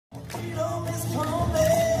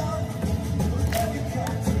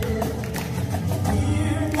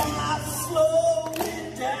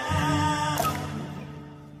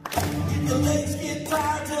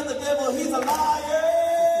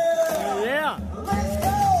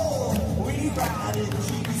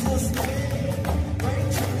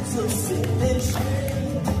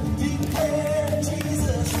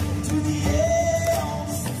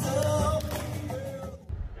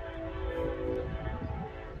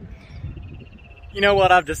You know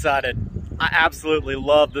what, I've decided. I absolutely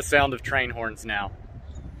love the sound of train horns now.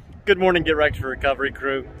 Good morning, Get Wrecked for Recovery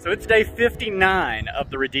crew. So it's day 59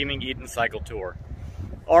 of the Redeeming Eaton Cycle Tour.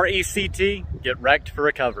 RECT, Get Wrecked for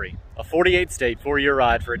Recovery. A 48-state, 4-year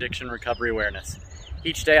ride for addiction recovery awareness.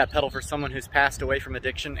 Each day I pedal for someone who's passed away from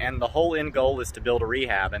addiction, and the whole end goal is to build a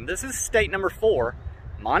rehab. And this is state number 4,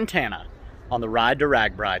 Montana, on the Ride to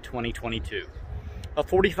RAGBRAI 2022. A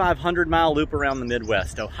 4,500-mile loop around the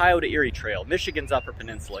Midwest, Ohio to Erie Trail, Michigan's Upper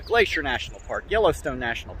Peninsula, Glacier National Park, Yellowstone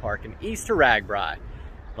National Park, and east to RAGBRAI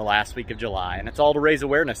the last week of July. And it's all to raise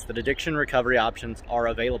awareness that addiction recovery options are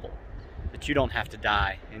available, that you don't have to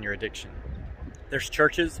die in your addiction. There's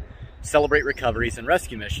churches, celebrate recoveries, and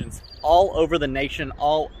rescue missions all over the nation,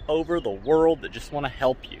 all over the world that just want to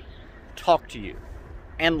help you, talk to you,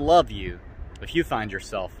 and love you if you find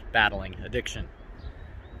yourself battling addiction.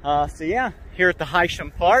 So yeah, here at the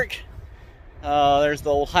Hysham Park, there's the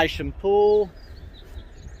old Hysham pool,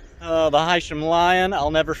 the Hysham Lion. I'll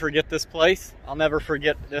never forget this place. I'll never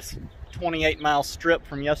forget this 28-mile strip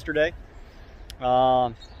from yesterday.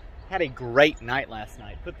 Had a great night last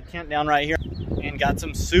night. Put the tent down right here and got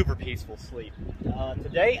some super peaceful sleep.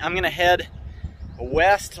 Today I'm gonna head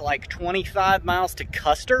west like 25 miles to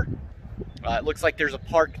Custer. It looks like there's a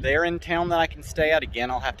park there in town that I can stay at. Again,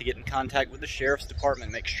 I'll have to get in contact with the sheriff's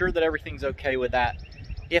department, make sure that everything's okay with that.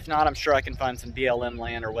 If not, I'm sure I can find some BLM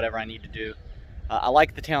land or whatever I need to do. I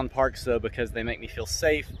like the town parks though because they make me feel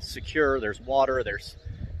safe, secure. There's water, there's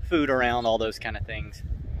food around, all those kind of things.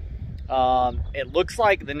 It looks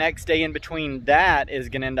like the next day in between that is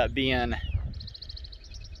going to end up being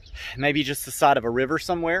maybe just the side of a river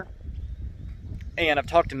somewhere. And I've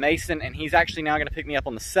talked to Mason, and he's actually now going to pick me up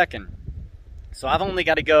on the 2nd. So I've only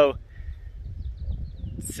got to go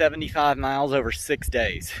 75 miles over 6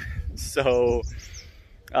 days. So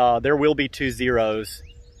there will be 2 zeros.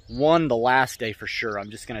 One the last day for sure. I'm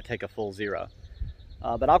just going to take a full 0.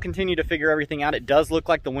 But I'll continue to figure everything out. It does look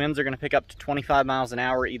like the winds are going to pick up to 25 miles an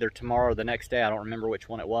hour either tomorrow or the next day. I don't remember which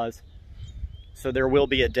one it was. So there will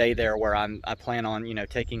be a day there where I plan on, you know,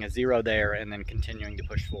 taking a 0 there and then continuing to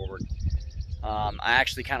push forward. I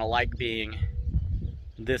actually kind of like being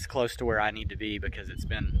this close to where I need to be because it's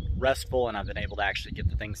been restful and I've been able to actually get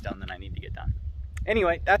the things done that I need to get done.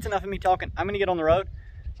 Anyway, that's enough of me talking. I'm going to get on the road.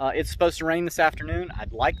 It's supposed to rain this afternoon.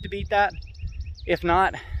 I'd like to beat that. If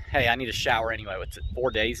not, hey, I need a shower anyway. What's it,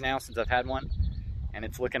 4 days now since I've had one? And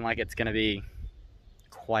it's looking like it's going to be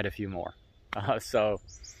quite a few more. So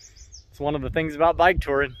it's one of the things about bike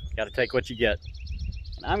touring. You got to take what you get.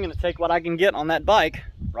 And I'm going to take what I can get on that bike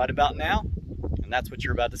right about now. And that's what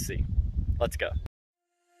you're about to see. Let's go.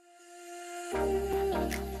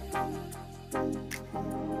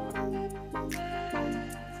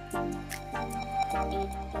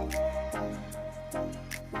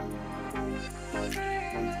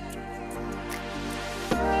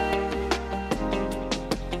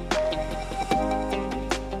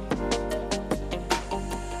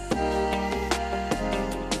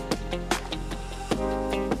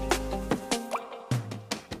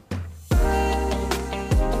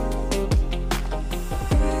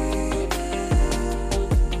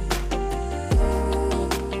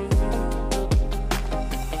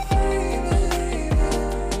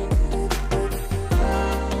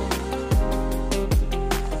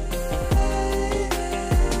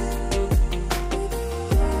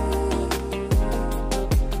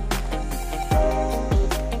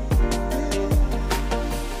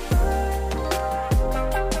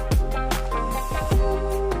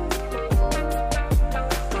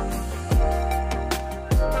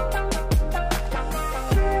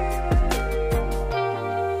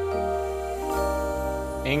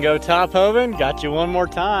 INGO TOPHOVEN, got you one more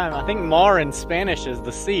time. I think mar in Spanish is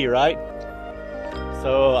the sea, right?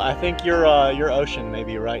 So I think your ocean may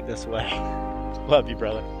be right this way. Love you,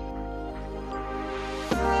 brother.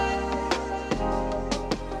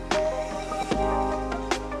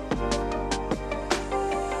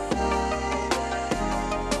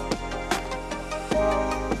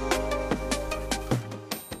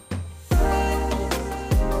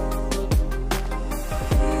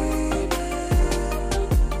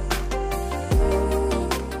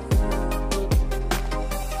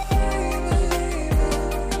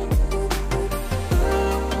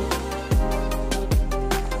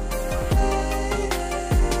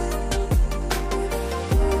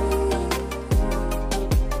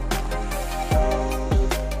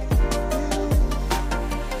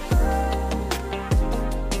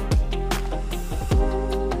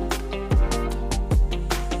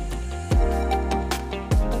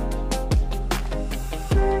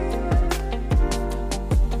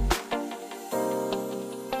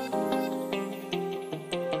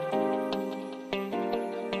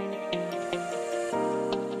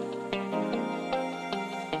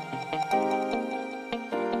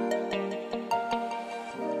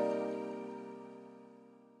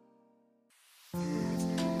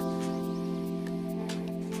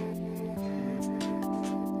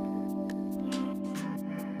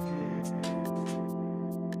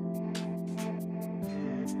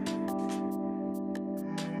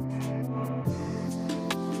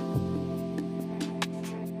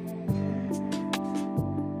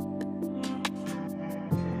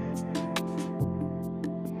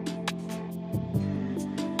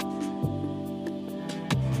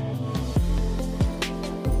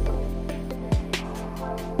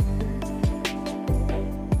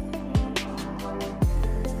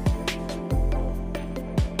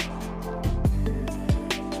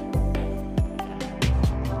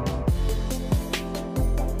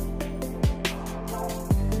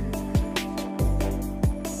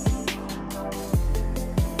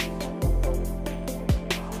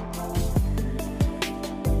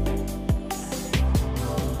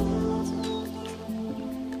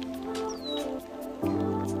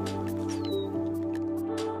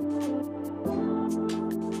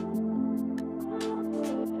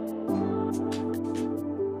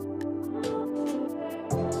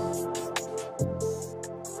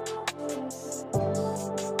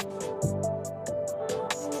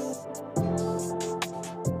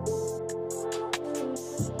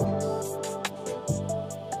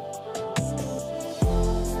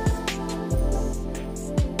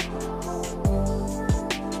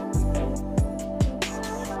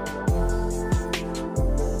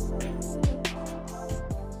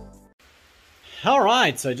 All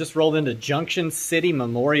right, so I just rolled into Junction City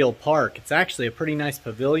Memorial Park. It's actually a pretty nice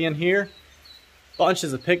pavilion here.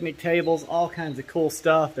 Bunches of picnic tables, all kinds of cool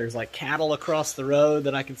stuff. There's like cattle across the road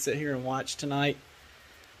that I can sit here and watch tonight.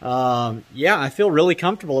 Yeah, I feel really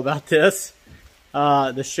comfortable about this.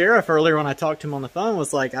 The sheriff earlier when I talked to him on the phone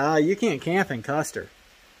was like, you can't camp in Custer.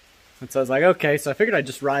 And so I was like, okay, so I figured I'd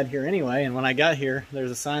just ride here anyway. And when I got here, there's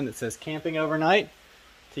a sign that says camping overnight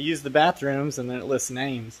to use the bathrooms, and then it lists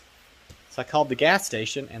names. So I called the gas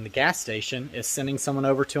station, and the gas station is sending someone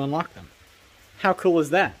over to unlock them. How cool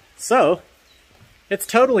is that? So, it's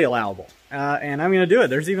totally allowable, and I'm going to do it.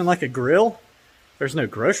 There's even like a grill. There's no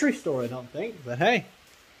grocery store, I don't think, but hey,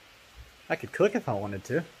 I could cook if I wanted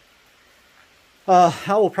to. I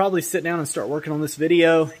will probably sit down and start working on this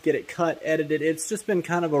video, get it cut, edited. It's just been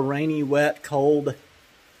kind of a rainy, wet, cold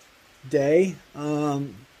day. I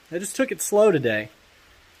just took it slow today.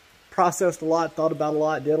 Processed a lot, thought about a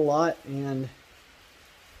lot, did a lot, and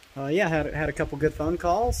yeah, had a couple good phone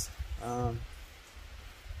calls.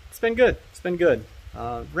 It's been good. It's been good.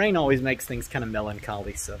 Rain always makes things kind of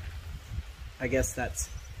melancholy, so I guess that's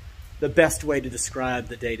the best way to describe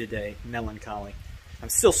the day-to-day melancholy. I'm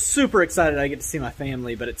still super excited I get to see my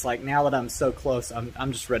family, but it's like now that I'm so close,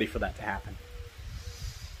 I'm just ready for that to happen.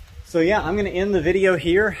 So yeah, I'm going to end the video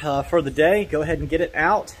here for the day. Go ahead and get it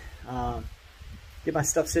out. Get my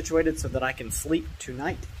stuff situated so that I can sleep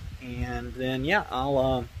tonight. And then, yeah,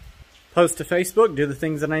 I'll post to Facebook, do the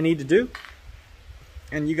things that I need to do.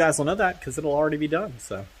 And you guys will know that because it'll already be done.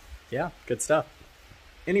 So, yeah, good stuff.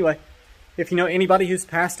 Anyway, if you know anybody who's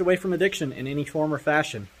passed away from addiction in any form or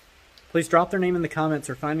fashion, please drop their name in the comments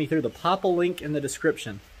or find me through the Papa link in the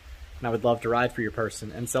description. And I would love to ride for your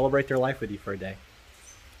person and celebrate their life with you for a day.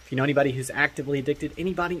 If you know anybody who's actively addicted,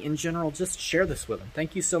 anybody in general, just share this with them.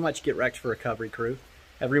 Thank you so much, Get Wrecked for Recovery crew.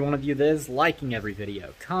 Every one of you that is liking every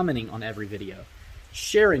video, commenting on every video,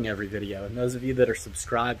 sharing every video, and those of you that are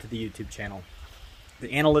subscribed to the YouTube channel. The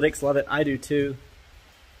analytics love it, I do too,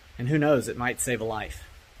 and who knows, it might save a life.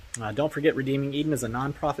 Don't forget, Redeeming Eden is a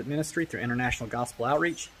non-profit ministry through International Gospel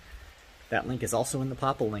Outreach. That link is also in the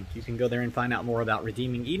Papa link. You can go there and find out more about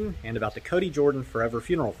Redeeming Eden and about the Cody Jordan Forever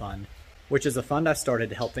Funeral Fund, which is a fund I started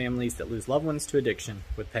to help families that lose loved ones to addiction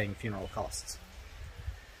with paying funeral costs.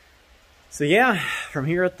 So yeah, from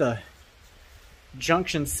here at the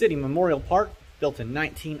Junction City Memorial Park, built in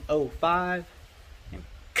 1905 in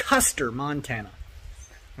Custer, Montana.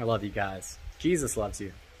 I love you guys. Jesus loves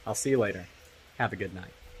you. I'll see you later. Have a good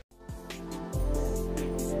night.